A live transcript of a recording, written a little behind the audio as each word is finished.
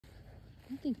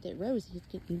I think that Rosie is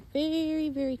getting very,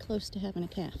 very close to having a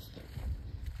calf.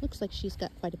 Looks like she's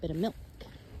got quite a bit of milk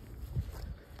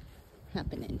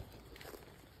happening.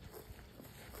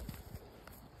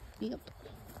 Yep.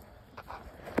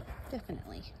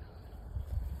 Definitely.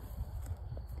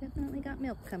 Definitely got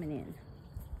milk coming in.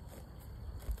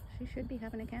 She should be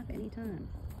having a calf anytime.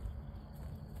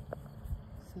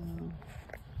 So,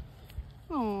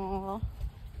 aww.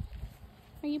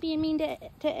 Are you being mean to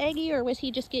Eggy, or was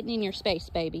he just getting in your space,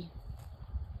 baby?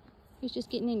 He's just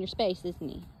getting in your space, isn't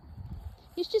he?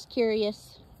 He's just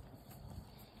curious.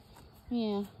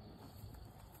 Yeah.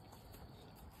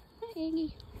 Hi,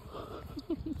 Eggy.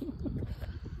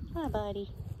 Hi, buddy.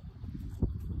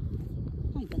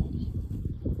 Hi, buddy.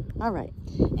 All right.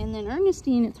 And then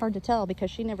Ernestine, it's hard to tell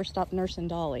because she never stopped nursing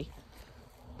Dolly.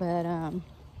 But,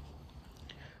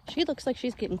 she looks like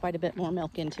she's getting quite a bit more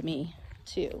milk into me,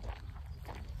 too.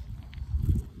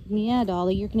 Yeah,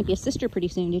 Dolly, you're going to be a sister pretty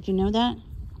soon. Did you know that?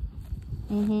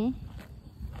 Mm-hmm.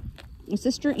 A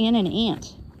sister and an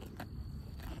aunt.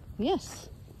 Yes.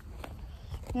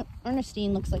 Yep,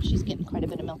 Ernestine looks like she's getting quite a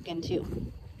bit of milk in,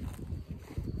 too.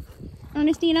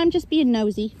 Ernestine, I'm just being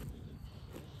nosy.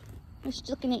 I'm just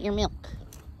looking at your milk.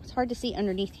 It's hard to see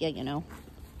underneath you, you know.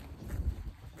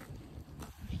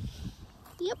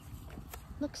 Yep.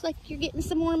 Looks like you're getting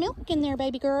some more milk in there,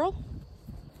 baby girl.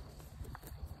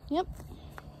 Yep.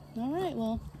 All right,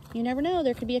 well, you never know.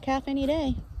 There could be a calf any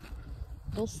day.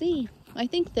 We'll see. I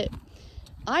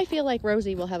feel like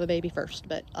Rosie will have a baby first,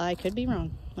 but I could be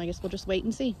wrong. I guess we'll just wait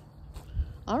and see.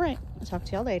 All right, I'll talk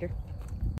to y'all later.